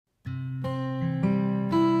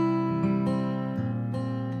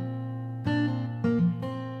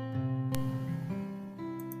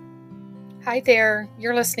Hi there,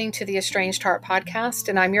 you're listening to the Estranged Heart podcast,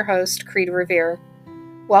 and I'm your host, Creta Revere.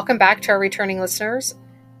 Welcome back to our returning listeners,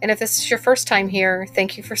 and if this is your first time here,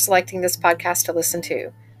 thank you for selecting this podcast to listen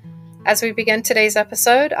to. As we begin today's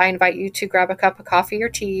episode, I invite you to grab a cup of coffee or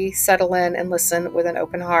tea, settle in, and listen with an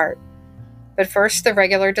open heart. But first, the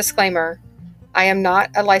regular disclaimer. I am not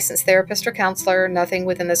a licensed therapist or counselor. Nothing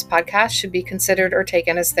within this podcast should be considered or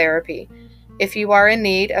taken as therapy. If you are in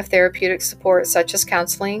need of therapeutic support such as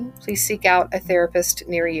counseling, please seek out a therapist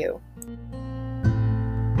near you.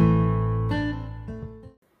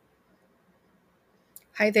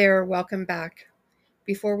 Hi there, welcome back.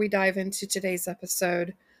 Before we dive into today's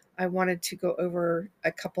episode, I wanted to go over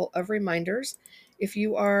a couple of reminders. If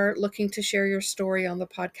you are looking to share your story on the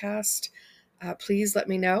podcast, please let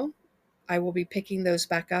me know. I will be picking those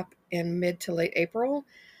back up in mid to late April.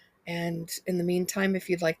 And in the meantime, if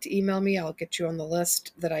you'd like to email me, I'll get you on the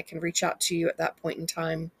list that I can reach out to you at that point in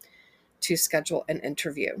time to schedule an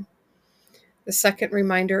interview. The second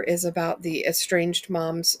reminder is about the Estranged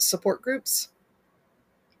Moms support groups.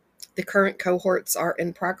 The current cohorts are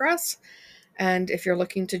in progress. And if you're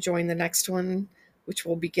looking to join the next one, which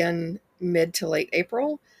will begin mid to late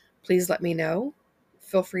April, please let me know.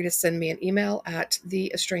 Feel free to send me an email at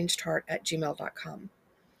theestrangedheart@gmail.com.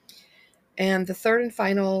 And the third and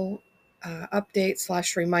final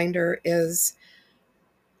update / reminder is,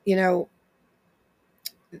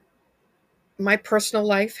 my personal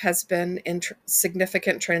life has been in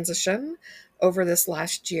significant transition over this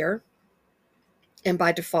last year. And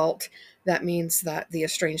by default, that means that the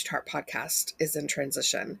Estranged Heart podcast is in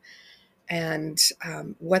transition. And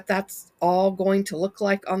what that's all going to look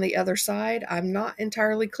like on the other side, I'm not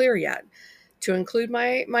entirely clear yet. To include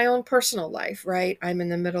my own personal life, right? I'm in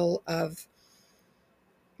the middle of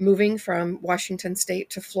moving from Washington State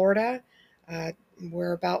to Florida.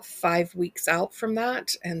 We're about 5 weeks out from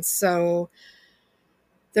that. And so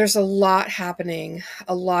there's a lot happening,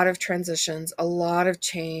 a lot of transitions, a lot of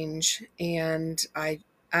change. And I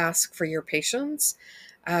ask for your patience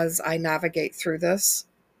as I navigate through this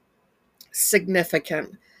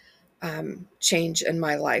significant change in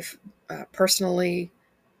my life, personally,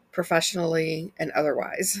 professionally, and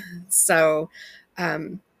otherwise. So,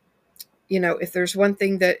 if there's one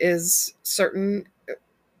thing that is certain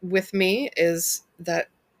with me is that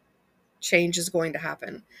change is going to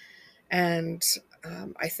happen. And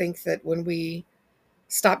I think that when we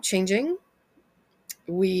stop changing,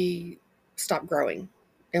 we stop growing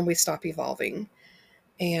and we stop evolving.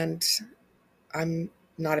 And I'm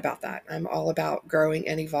not about that. I'm all about growing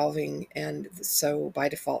and evolving. And so by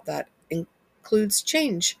default, that includes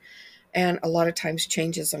change. And a lot of times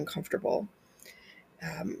change is uncomfortable.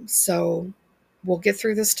 So we'll get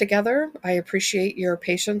through this together. I appreciate your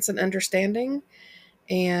patience and understanding.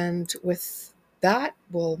 And with that,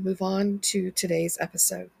 we'll move on to today's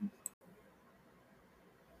episode.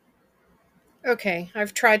 Okay,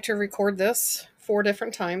 I've tried to record this 4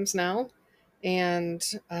 different times now and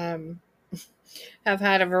have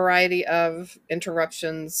had a variety of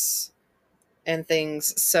interruptions and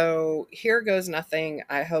things. So here goes nothing.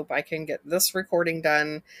 I hope I can get this recording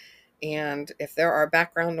done. And if there are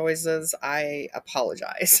background noises, I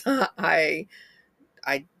apologize. I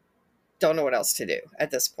don't know what else to do at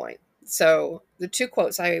this point. So the 2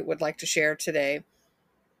 quotes I would like to share today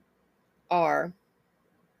are,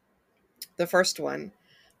 the first one: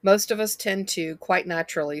 most of us tend to, quite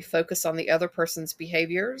naturally, focus on the other person's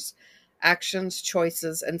behaviors, actions,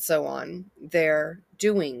 choices, and so on, their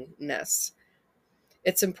doingness.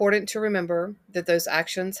 It's important to remember that those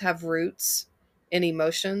actions have roots in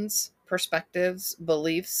emotions, perspectives,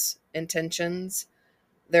 beliefs, intentions,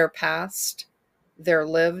 their past, their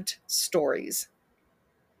lived stories.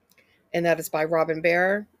 And that is by Robin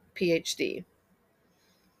Bear, PhD.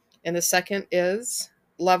 And the second is,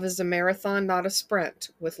 love is a marathon, not a sprint,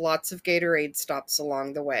 with lots of Gatorade stops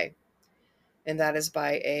along the way. And that is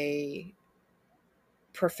by a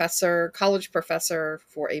college professor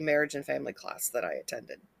for a marriage and family class that I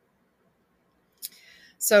attended.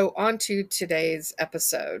 So on to today's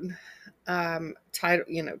episode,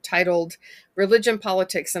 titled Religion,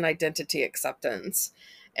 Politics, and Identity Acceptance.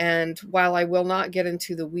 And while I will not get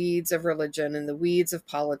into the weeds of religion and the weeds of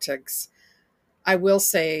politics, I will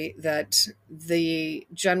say that the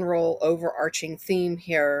general overarching theme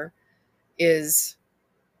here is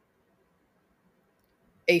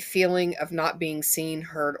a feeling of not being seen,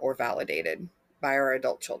 heard, or validated by our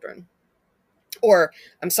adult children. Or,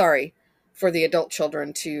 I'm sorry, for the adult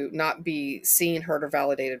children to not be seen, heard, or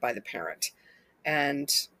validated by the parent. And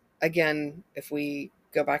again, if we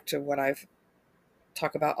go back to what I've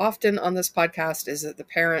talked about often on this podcast, is that the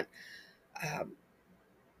parent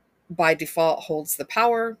by default holds the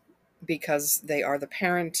power because they are the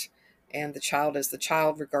parent and the child is the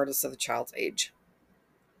child, regardless of the child's age.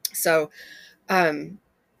 So, um,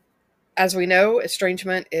 as we know,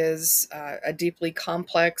 estrangement is a deeply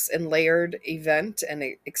complex and layered event and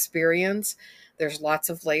experience. There's lots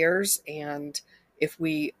of layers, and if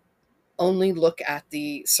we only look at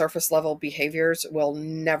the surface level behaviors, we'll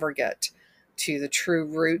never get to the true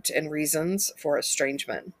root and reasons for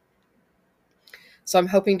estrangement. So I'm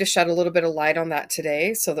hoping to shed a little bit of light on that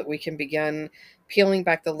today so that we can begin peeling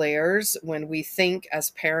back the layers when we think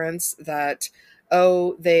as parents that,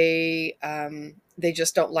 oh, they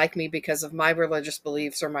just don't like me because of my religious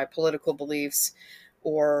beliefs or my political beliefs,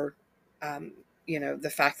 or um,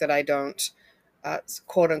 the fact that I don't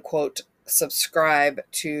quote unquote subscribe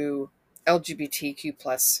to LGBTQ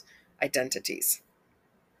plus identities.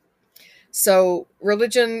 So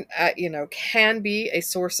religion, can be a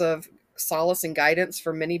source of solace and guidance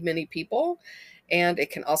for many, many people, and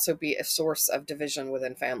it can also be a source of division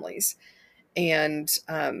within families. And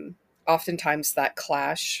oftentimes that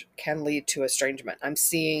clash can lead to estrangement.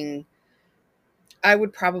 I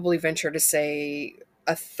would probably venture to say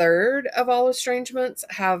a third of all estrangements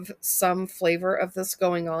have some flavor of this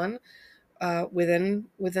going on within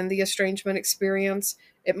the estrangement experience.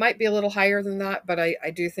 It might be a little higher than that, but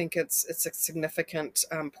I do think it's a significant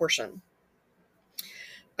portion.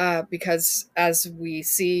 Because as we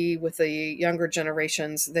see with the younger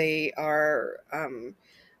generations, they are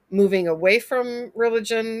moving away from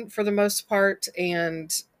religion for the most part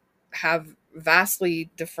and have vastly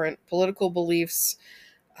different political beliefs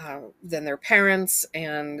than their parents.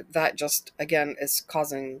 And that just, again, is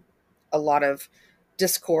causing a lot of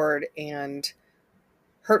discord and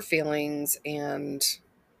hurt feelings, and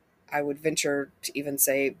I would venture to even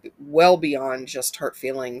say well beyond just hurt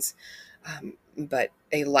feelings, but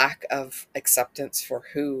a lack of acceptance for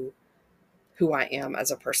who I am as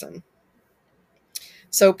a person.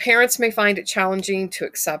 So parents may find it challenging to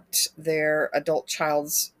accept their adult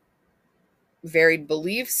child's varied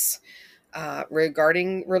beliefs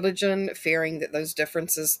regarding religion, fearing that those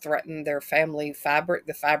differences threaten their family fabric,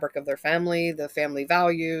 the fabric of their family, the family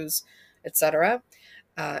values, etc.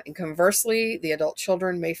 And conversely, the adult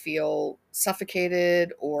children may feel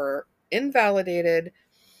suffocated or invalidated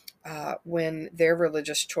when their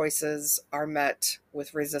religious choices are met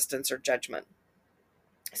with resistance or judgment.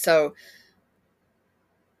 So,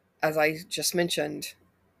 as I just mentioned,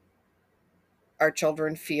 our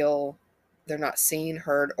children feel they're not seen,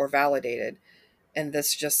 heard, or validated. And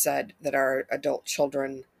this just said that our adult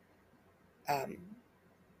children um,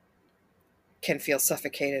 can feel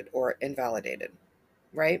suffocated or invalidated,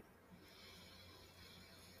 right?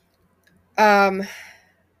 Um,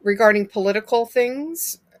 Regarding political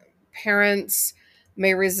things, parents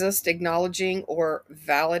may resist acknowledging or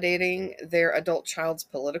validating their adult child's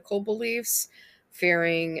political beliefs,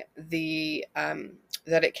 fearing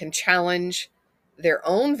that it can challenge their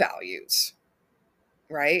own values,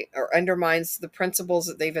 right? Or undermines the principles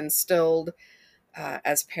that they've instilled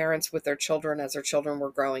as parents with their children as their children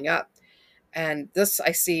were growing up. And this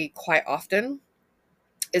I see quite often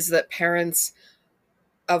is that parents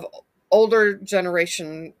of older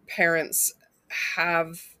generation parents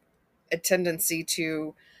have a tendency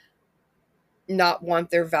to not want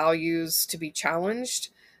their values to be challenged,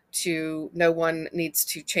 to no one needs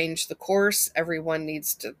to change the course, everyone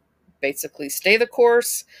needs to basically stay the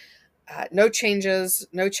course, no changes,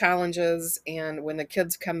 no challenges. And when the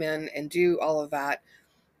kids come in and do all of that,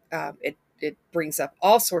 it brings up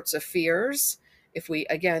all sorts of fears if we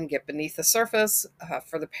again get beneath the surface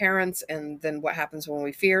for the parents. And then what happens when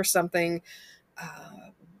we fear something?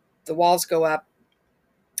 The walls go up,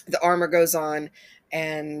 the armor goes on,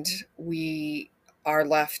 and we are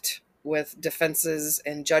left with defenses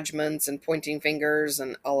and judgments and pointing fingers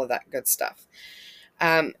and all of that good stuff.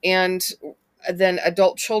 And then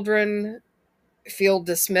adult children feel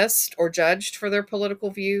dismissed or judged for their political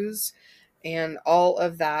views, and all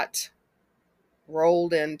of that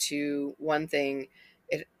rolled into one thing.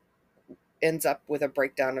 It ends up with a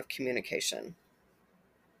breakdown of communication.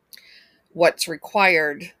 What's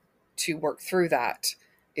required to work through that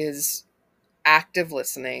is active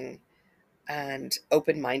listening and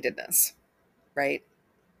open-mindedness, right?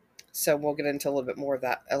 So we'll get into a little bit more of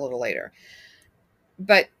that a little later.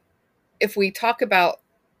 But if we talk about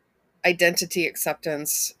identity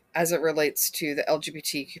acceptance as it relates to the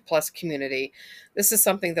LGBTQ plus community, this is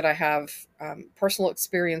something that I have personal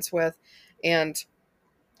experience with. And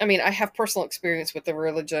I mean, I have personal experience with the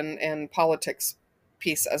religion and politics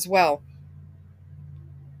piece as well.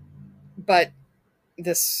 But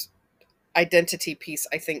this identity piece,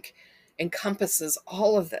 I think, encompasses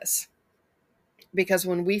all of this. Because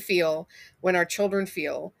when our children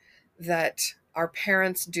feel that our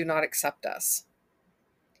parents do not accept us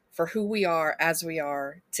for who we are as we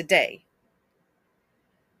are today,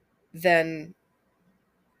 then,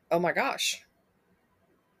 oh my gosh,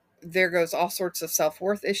 there goes all sorts of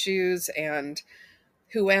self-worth issues and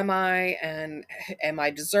who am I, and am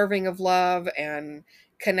I deserving of love and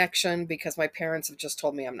connection because my parents have just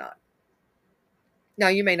told me I'm not. Now,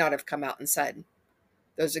 you may not have come out and said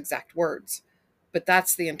those exact words, but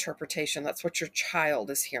that's the interpretation. That's what your child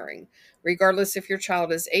is hearing. Regardless if your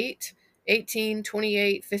child is 8, 18,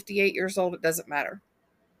 28, 58 years old, it doesn't matter.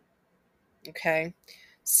 Okay?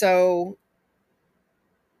 So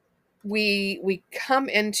we come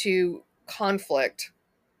into conflict,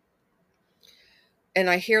 and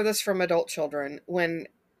I hear this from adult children when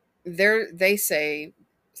they say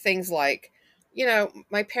things like,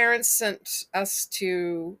 my parents sent us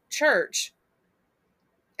to church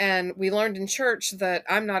and we learned in church that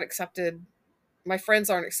I'm not accepted, my friends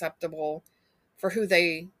aren't acceptable for who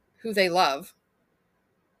they love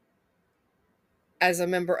as a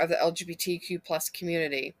member of the LGBTQ plus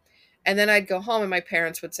community. And then I'd go home and my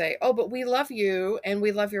parents would say, oh, but we love you and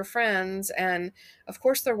we love your friends. And of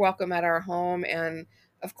course they're welcome at our home. And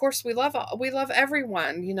of course we love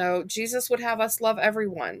everyone. Jesus would have us love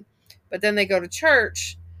everyone. But then they go to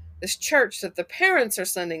church, this church that the parents are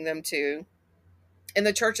sending them to, and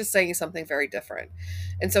the church is saying something very different.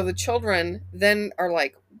 And so the children then are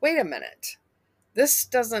like, wait a minute, this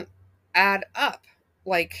doesn't add up.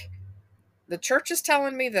 Like, the church is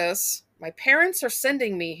telling me this. My parents are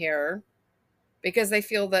sending me here because they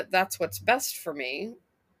feel that that's what's best for me,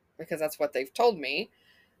 because that's what they've told me.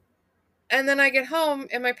 And then I get home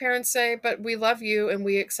and my parents say, but we love you and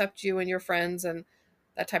we accept you and your friends and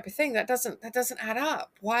that type of thing. That doesn't add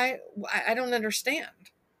up. Why? I don't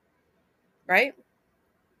understand. Right?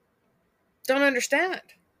 Don't understand.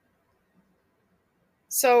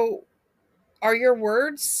 So, are your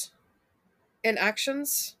words and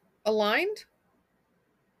actions aligned?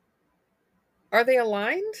 Are they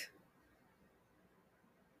aligned?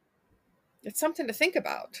 It's something to think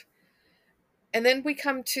about. And then we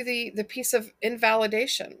come to the piece of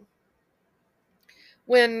invalidation.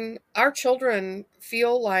 When our children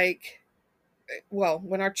feel like,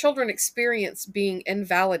 when our children experience being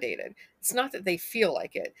invalidated, it's not that they feel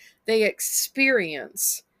like it, they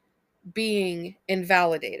experience being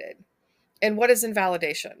invalidated. And what is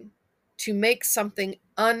invalidation? To make something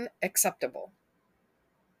unacceptable.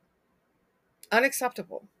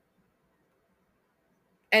 Unacceptable.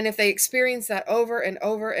 And if they experience that over and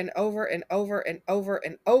over and over and over and over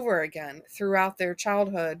and over again throughout their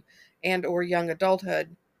childhood and or young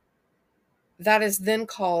adulthood, that is then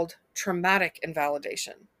called traumatic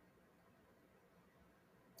invalidation.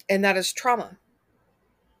 And that is trauma.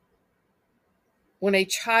 When a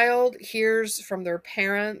child hears from their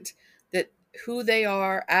parent that who they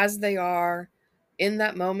are as they are in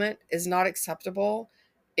that moment is not acceptable,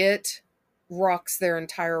 it rocks their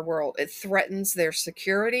entire world. It threatens their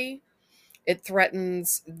security. It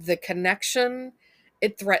threatens the connection.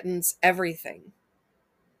 It threatens everything.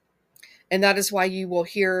 And that is why you will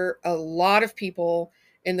hear a lot of people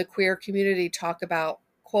in the queer community talk about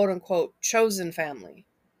quote unquote chosen family,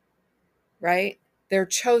 right? Their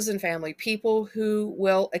chosen family, people who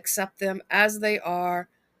will accept them as they are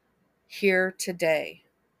here today.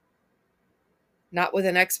 Not with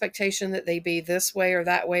an expectation that they be this way or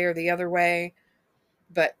that way or the other way,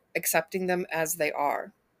 but accepting them as they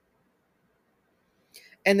are.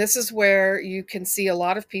 And this is where you can see a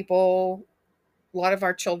lot of people, a lot of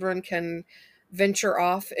our children can venture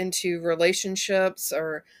off into relationships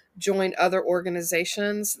or join other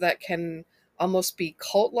organizations that can almost be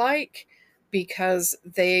cult-like, because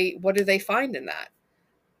what do they find in that?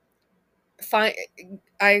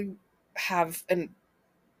 I have an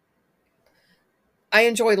I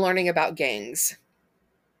enjoy learning about gangs.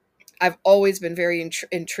 I've always been very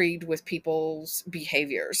intrigued with people's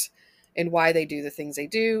behaviors and why they do the things they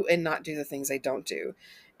do and not do the things they don't do.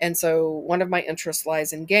 And so one of my interests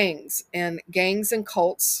lies in gangs, and gangs and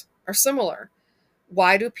cults are similar.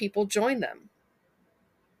 Why do people join them?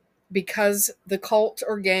 Because the cult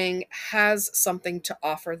or gang has something to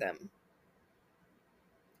offer them.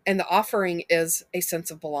 And the offering is a sense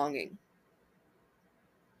of belonging.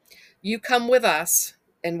 You come with us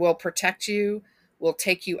and we'll protect you. We'll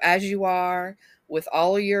take you as you are, with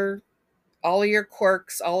all of your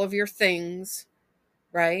quirks, all of your things,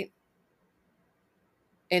 right?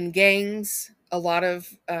 In gangs, a lot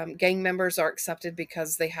of gang members are accepted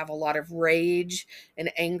because they have a lot of rage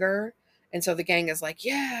and anger. And so the gang is like,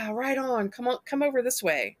 yeah, right on. Come over this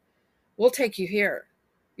way. We'll take you here.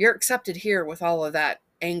 You're accepted here with all of that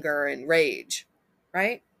anger and rage,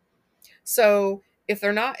 right? So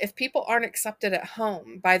if people aren't accepted at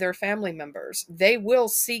home by their family members, they will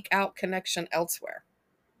seek out connection elsewhere.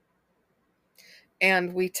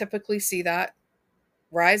 And we typically see that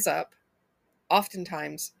rise up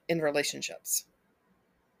oftentimes in relationships.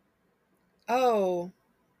 Oh,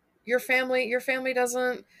 your family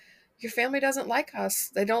doesn't like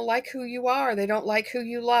us. They don't like who you are. They don't like who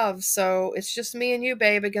you love. So it's just me and you,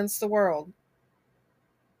 babe, against the world.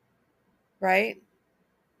 Right?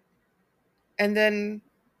 And then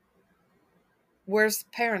where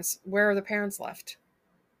are the parents left?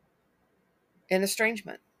 In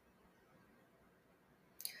estrangement.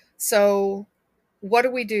 So what do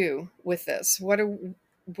we do with this? Where do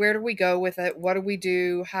we go with it? What do we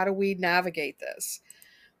do? How do we navigate this?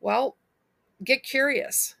 Well, get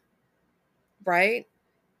curious, right?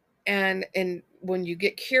 And when you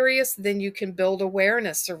get curious, then you can build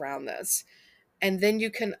awareness around this. And then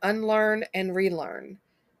you can unlearn and relearn.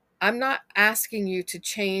 I'm not asking you to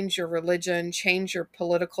change your religion, change your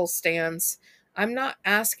political stance. I'm not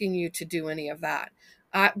asking you to do any of that.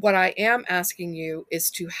 What I am asking you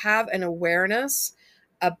is to have an awareness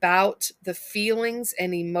about the feelings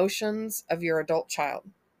and emotions of your adult child,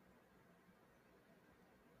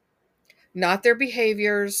 not their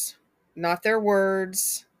behaviors, not their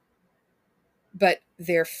words, but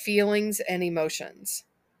their feelings and emotions.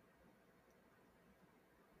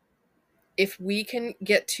 If we can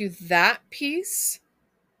get to that piece,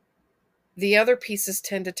 the other pieces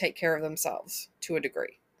tend to take care of themselves to a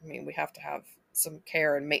degree. I mean, we have to have some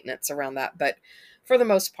care and maintenance around that, but for the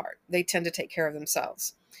most part, they tend to take care of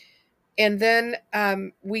themselves. And then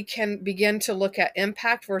we can begin to look at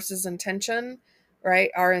impact versus intention, right?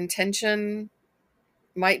 Our intention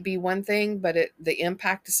might be one thing, but the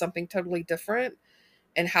impact is something totally different.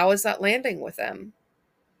 And how is that landing with them,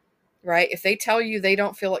 right? If they tell you they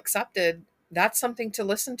don't feel accepted, that's something to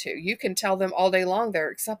listen to. You can tell them all day long they're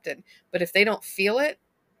accepted, but if they don't feel it,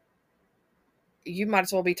 you might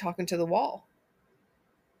as well be talking to the wall.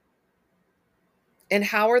 And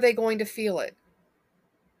how are they going to feel it?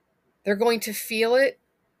 They're going to feel it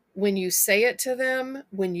when you say it to them,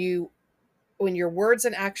 when your words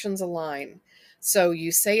and actions align. So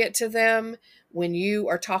you say it to them when you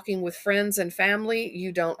are talking with friends and family.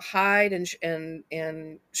 You don't hide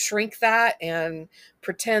and shrink that and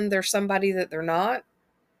pretend they're somebody that they're not.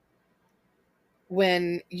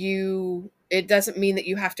 It doesn't mean that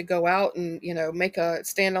you have to go out and make a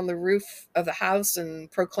stand on the roof of the house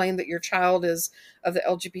and proclaim that your child is of the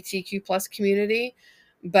LGBTQ plus community,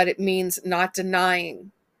 but it means not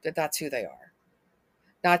denying that that's who they are,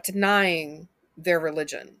 not denying their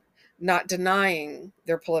religion, not denying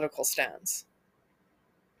their political stance,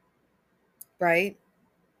 right?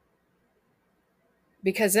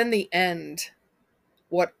 Because in the end,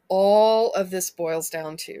 what all of this boils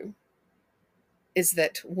down to is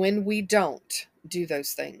that when we don't do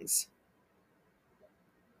those things,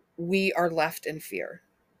 we are left in fear.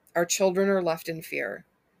 Our children are left in fear.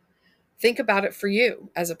 Think about it for you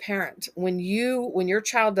as a parent. When your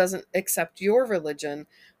child doesn't accept your religion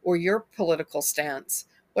or your political stance,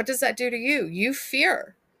 what does that do to you? You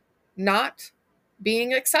fear not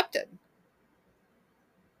being accepted,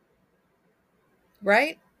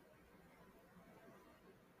 right?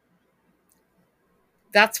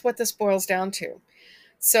 That's what this boils down to.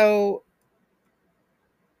 So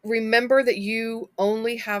remember that you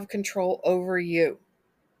only have control over you.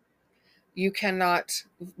 You cannot,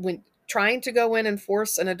 when trying to go in and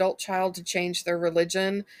force an adult child to change their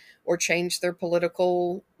religion or change their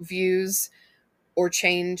political views or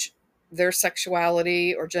change their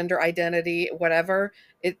sexuality or gender identity, whatever,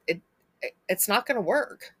 it's not going to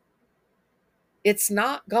work. It's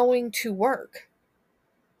not going to work.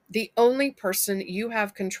 The only person you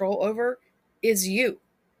have control over is you.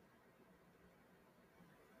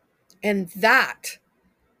 And that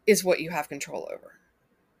is what you have control over.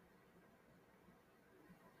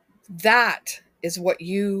 That is what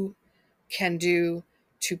you can do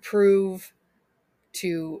to prove,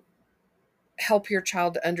 to help your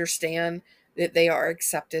child to understand that they are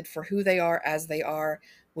accepted for who they are as they are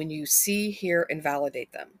when you see, hear, and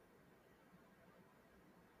validate them.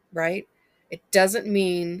 Right? It doesn't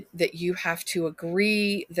mean that you have to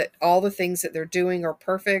agree that all the things that they're doing are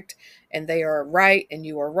perfect and they are right and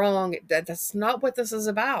you are wrong. That's not what this is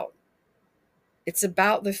about. It's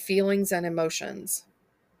about the feelings and emotions.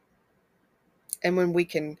 And when we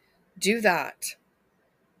can do that,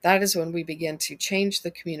 that is when we begin to change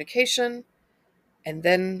the communication, and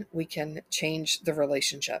then we can change the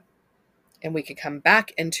relationship. And we can come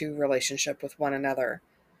back into relationship with one another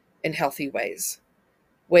in healthy ways.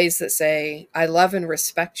 Ways that say, I love and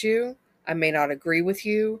respect you. I may not agree with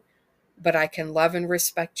you, but I can love and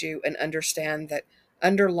respect you and understand that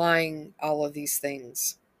underlying all of these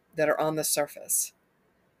things that are on the surface,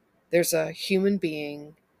 there's a human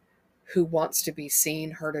being who wants to be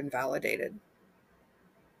seen, heard, and validated.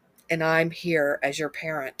 And I'm here as your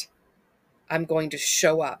parent. I'm going to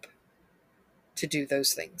show up to do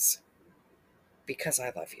those things because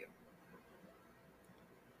I love you.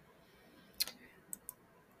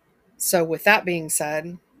 So with that being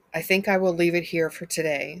said, I think I will leave it here for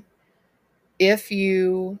today. If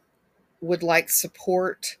you would like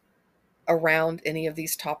support around any of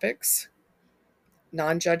these topics,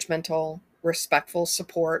 non-judgmental, respectful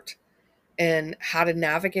support, and how to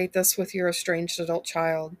navigate this with your estranged adult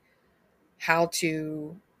child, how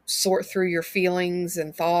to sort through your feelings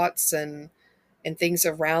and thoughts and things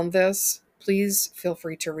around this, please feel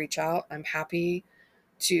free to reach out. I'm happy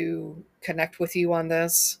to connect with you on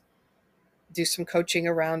this, do some coaching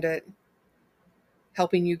around it,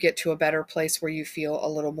 helping you get to a better place where you feel a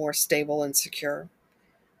little more stable and secure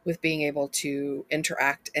with being able to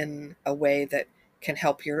interact in a way that can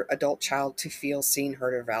help your adult child to feel seen,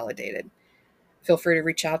 heard, or validated. Feel free to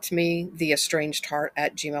reach out to me,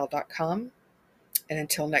 theestrangedheart@gmail.com. And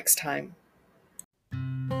until next time.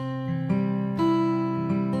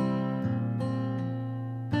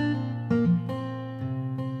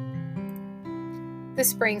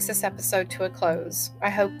 This brings this episode to a close. I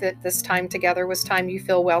hope that this time together was time you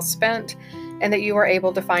feel well spent and that you are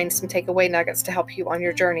able to find some takeaway nuggets to help you on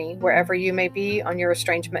your journey, wherever you may be on your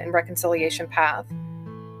estrangement and reconciliation path.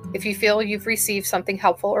 If you feel you've received something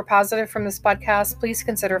helpful or positive from this podcast, please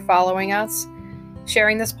consider following us,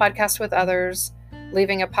 sharing this podcast with others,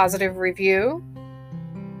 leaving a positive review,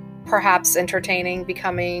 perhaps entertaining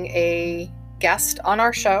becoming a guest on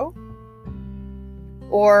our show,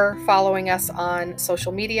 or following us on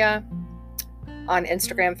social media, on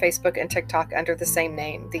Instagram, Facebook, and TikTok under the same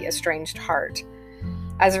name, The Estranged Heart.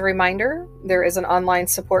 As a reminder, there is an online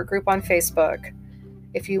support group on Facebook.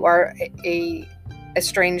 If you are a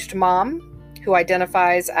estranged mom who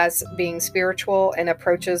identifies as being spiritual and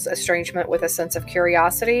approaches estrangement with a sense of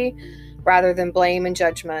curiosity rather than blame and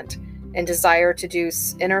judgment, and desire to do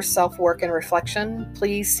inner self-work and reflection,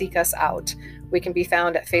 please seek us out. We can be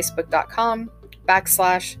found at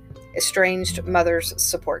facebook.com/estranged mothers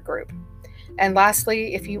support group. And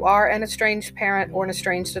lastly, if you are an estranged parent or an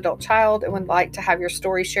estranged adult child and would like to have your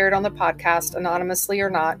story shared on the podcast, anonymously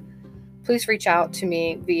or not, please reach out to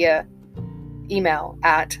me via email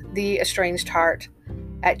at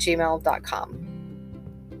theestrangedheart@gmail.com.